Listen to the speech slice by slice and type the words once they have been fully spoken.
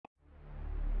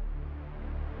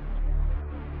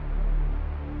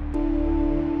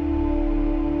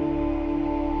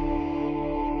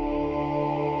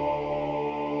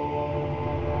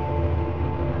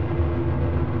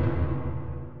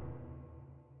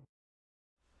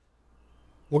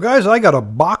Well, guys, I got a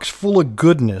box full of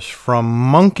goodness from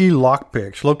Monkey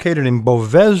Lockpicks, located in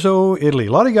Bovezo, Italy.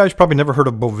 A lot of you guys probably never heard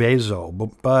of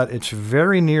Bovezo, but it's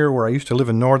very near where I used to live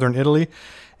in northern Italy,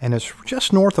 and it's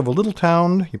just north of a little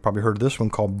town. You probably heard of this one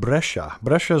called Brescia.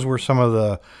 Brescia is where some of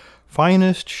the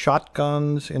finest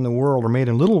shotguns in the world are made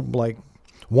in little, like,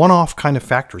 one-off kind of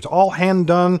factories, all hand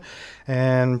done,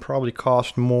 and probably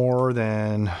cost more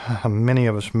than many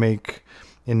of us make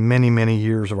in many, many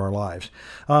years of our lives.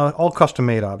 All custom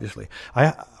made, obviously.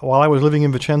 While I was living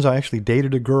in Vicenza, I actually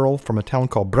dated a girl from a town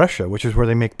called Brescia, which is where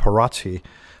they make parazzi.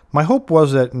 My hope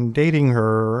was that in dating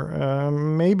her,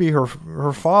 maybe her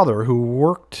father, who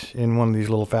worked in one of these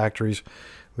little factories,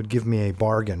 would give me a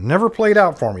bargain. Never played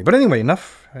out for me. But anyway,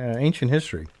 enough ancient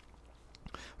history.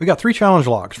 We got 3 challenge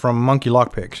locks from Monkey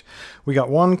Lockpicks. We got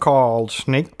one called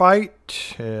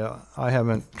Snakebite. I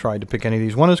haven't tried to pick any of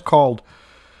these. One is called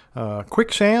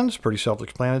Quicksands, pretty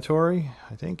self-explanatory.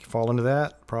 I think you fall into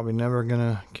that, probably never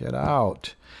gonna get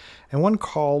out. And one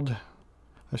called,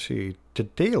 let's see,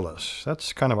 Daedalus.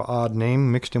 That's kind of an odd name,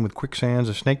 mixed in with Quicksands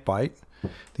and Snakebite.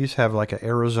 These have like an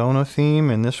Arizona theme,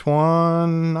 and this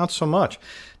one, not so much.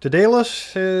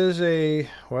 Daedalus is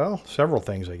well, several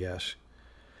things, I guess.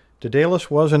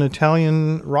 Daedalus was an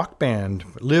Italian rock band,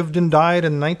 lived and died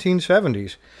in the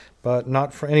 1970s. But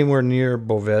not for anywhere near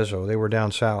Bovezo. They were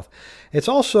down south. It's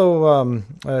also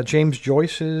James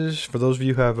Joyce's, for those of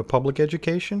you who have a public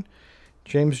education,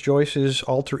 James Joyce's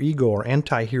alter ego or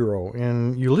anti-hero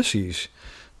in Ulysses.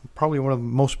 Probably one of the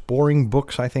most boring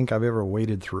books I think I've ever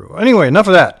waded through. Anyway, enough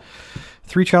of that.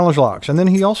 3 challenge locks. And then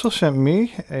he also sent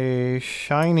me a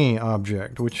shiny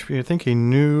object, which I think he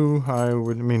knew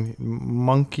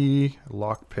Monkey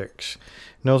Lockpicks.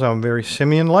 Knows I'm very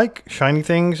simian-like. Shiny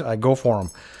things, I go for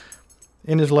them.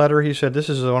 In his letter, he said, this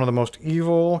is one of the most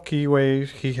evil keyways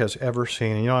he has ever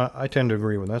seen. And, you know, I tend to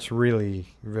agree with him. That's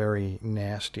really very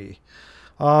nasty.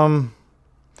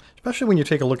 Especially when you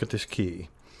take a look at this key.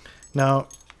 Now,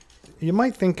 you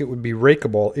might think it would be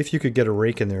rakeable if you could get a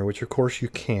rake in there, which, of course, you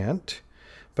can't.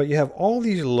 But you have all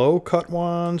these low-cut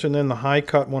ones, and then the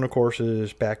high-cut one, of course,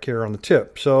 is back here on the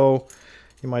tip. So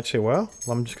you might say, well,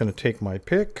 I'm just going to take my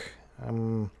pick.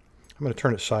 I'm going to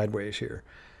turn it sideways here.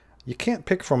 You can't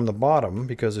pick from the bottom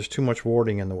because there's too much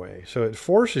warding in the way. So it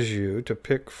forces you to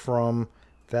pick from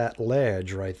that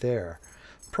ledge right there.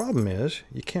 Problem is,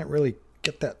 you can't really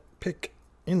get that pick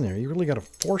in there. You really got to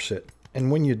force it.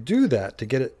 And when you do that, to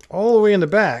get it all the way in the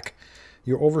back,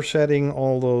 you're oversetting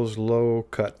all those low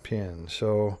cut pins.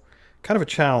 So kind of a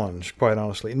challenge, quite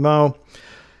honestly. Now, a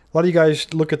lot of you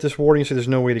guys look at this warding and say there's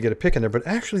no way to get a pick in there, but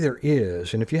actually there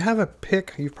is. And if you have a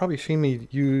pick, you've probably seen me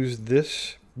use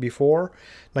this before.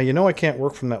 Now, you know I can't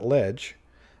work from that ledge.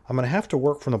 I'm going to have to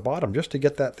work from the bottom just to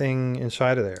get that thing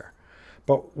inside of there.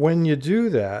 But when you do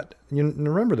that, you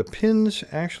remember the pins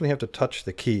actually have to touch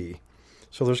the key.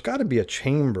 So there's got to be a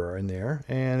chamber in there.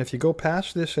 And if you go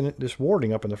past this and this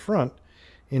warding up in the front,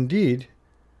 indeed,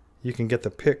 you can get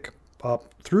the pick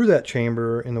up through that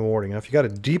chamber in the warding. Now, if you got a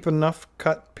deep enough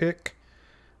cut pick,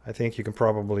 I think you can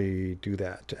probably do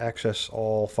that to access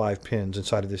all 5 pins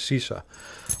inside of this seesaw.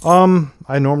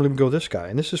 I normally would go this guy,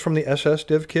 and this is from the SS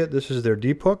Div Kit. This is their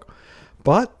deep hook,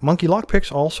 but Monkey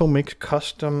Lockpicks also makes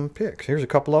custom picks. Here's a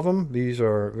couple of them. These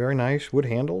are very nice wood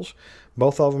handles.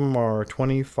 Both of them are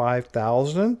 25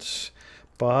 thousandths,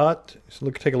 but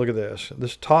take a look at this.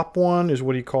 This top one is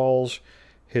what he calls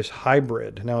his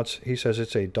hybrid. Now he says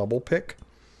it's a double pick.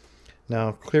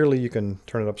 Now clearly you can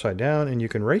turn it upside down and you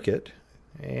can rake it.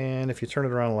 And if you turn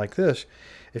it around like this,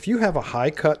 if you have a high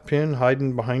cut pin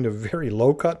hiding behind a very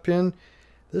low cut pin,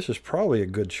 this is probably a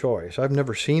good choice. I've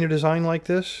never seen a design like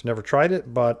this, never tried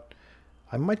it, but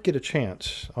I might get a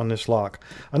chance on this lock.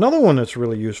 Another one that's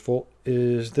really useful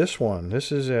is this one.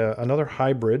 This is another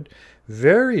hybrid,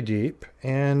 very deep,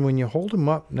 and when you hold them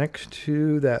up next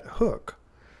to that hook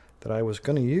that I was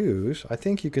going to use, I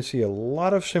think you can see a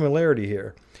lot of similarity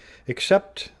here,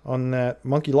 except on that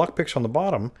Monkey Lockpicks on the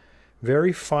bottom,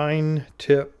 very fine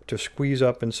tip to squeeze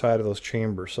up inside of those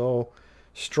chambers. So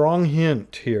strong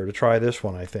hint here to try this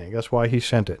one, I think. That's why he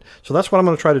sent it. So that's what I'm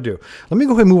going to try to do. Let me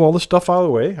go ahead and move all this stuff out of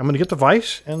the way. I'm going to get the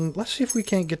vise, and let's see if we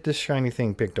can't get this shiny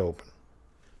thing picked open.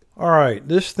 All right,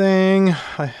 this thing,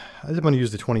 I'm going to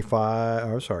use the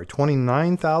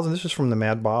 29,000. This is from the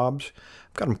Mad Bobs.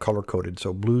 I've got them color-coded,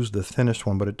 so blue's the thinnest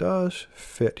one, but it does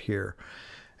fit here.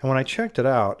 And when I checked it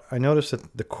out, I noticed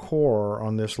that the core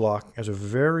on this lock has a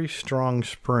very strong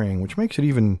spring, which makes it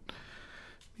even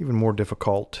more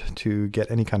difficult to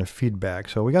get any kind of feedback.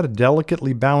 So we got to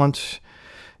delicately balance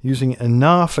using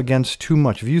enough against too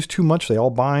much. If you use too much, they all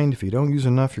bind. If you don't use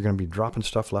enough, you're going to be dropping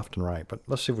stuff left and right. But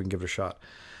let's see if we can give it a shot.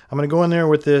 I'm going to go in there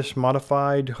with this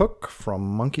modified hook from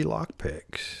Monkey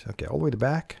Lockpicks. Okay, all the way to the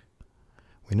back.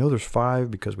 We know there's 5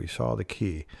 because we saw the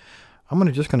key.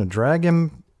 I'm just going to drag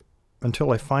him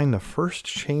until I find the first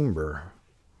chamber.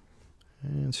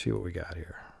 And see what we got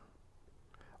here.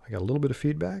 I got a little bit of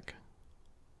feedback.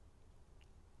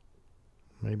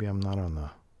 Maybe I'm not on the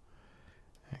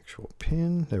actual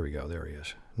pin. There we go. There he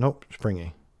is. Nope,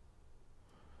 springy.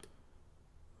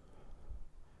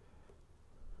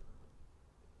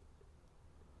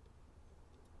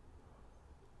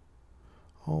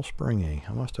 All springy.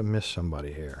 I must have missed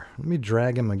somebody here. Let me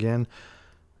drag him again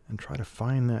and try to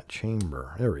find that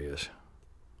chamber. There he is.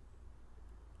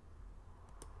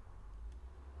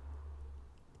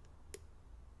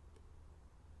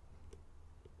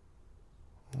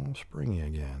 All springy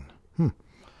again. Let me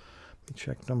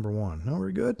check number 1. No,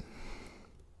 we're good.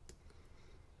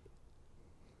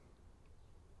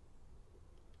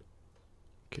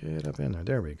 Get up in there.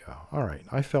 There we go. All right.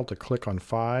 I felt a click on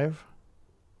 5.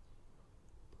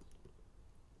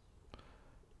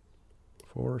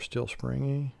 4 is still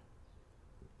springy.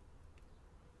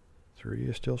 3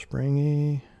 is still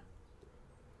springy.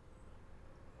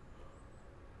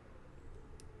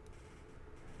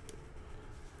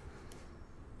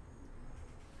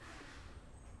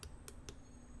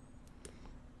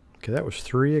 Okay, that was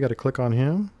 3. I got to click on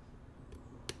him.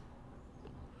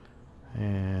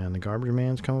 And the garbage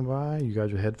man's coming by. You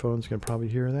guys with headphones can probably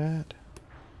hear that.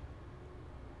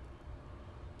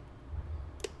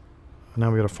 Now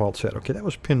we got a fault set. Okay, that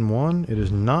was pin 1. It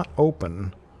is not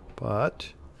open,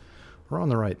 but we're on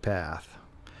the right path.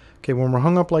 Okay, when we're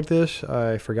hung up like this,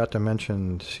 I forgot to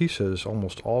mention CISAs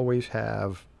almost always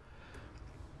have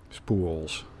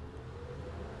spools.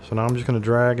 So now I'm just going to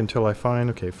drag until I find,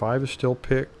 okay, 5 is still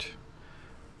picked.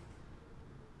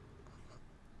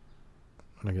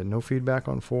 And I get no feedback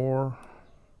on 4.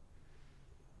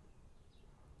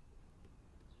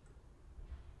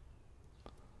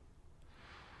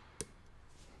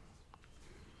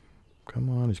 Come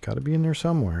on, he's got to be in there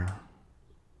somewhere.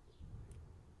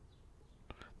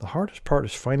 The hardest part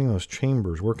is finding those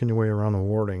chambers, working your way around the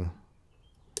warding.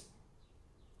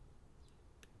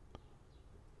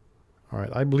 All right,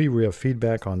 I believe we have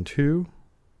feedback on 2.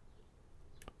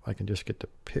 I can just get the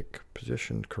pick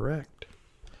positioned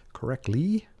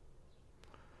correctly.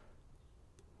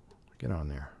 Get on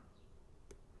there.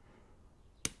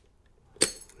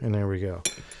 And there we go.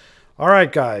 All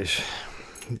right, guys.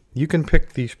 You can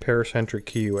pick these paracentric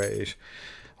keyways.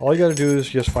 All you got to do is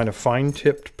just find a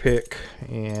fine-tipped pick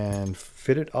and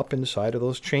fit it up inside of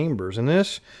those chambers. And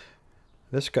this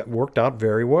got worked out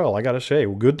very well, I got to say.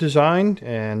 Good design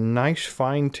and nice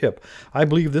fine tip. I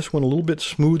believe this one a little bit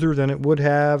smoother than it would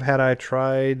have had I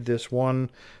tried this one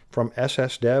from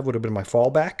SS Dev. Would have been my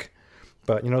fallback.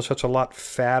 But you notice that's a lot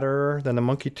fatter than the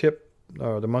Monkey Tip,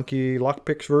 the Monkey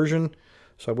Lockpicks version.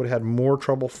 So I would have had more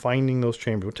trouble finding those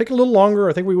chambers. It would take a little longer.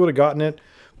 I think we would have gotten it,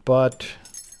 but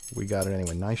we got it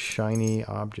anyway. Nice shiny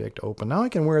object open. Now I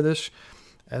can wear this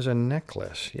as a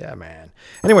necklace. Yeah, man.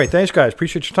 Anyway, thanks, guys.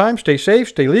 Appreciate your time. Stay safe.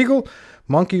 Stay legal.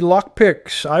 Monkey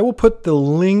Lockpicks. I will put the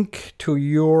link to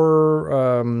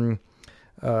your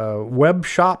web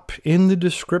shop in the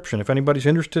description. If anybody's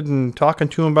interested in talking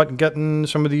to them about getting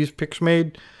some of these picks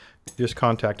made, just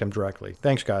contact them directly.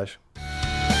 Thanks, guys.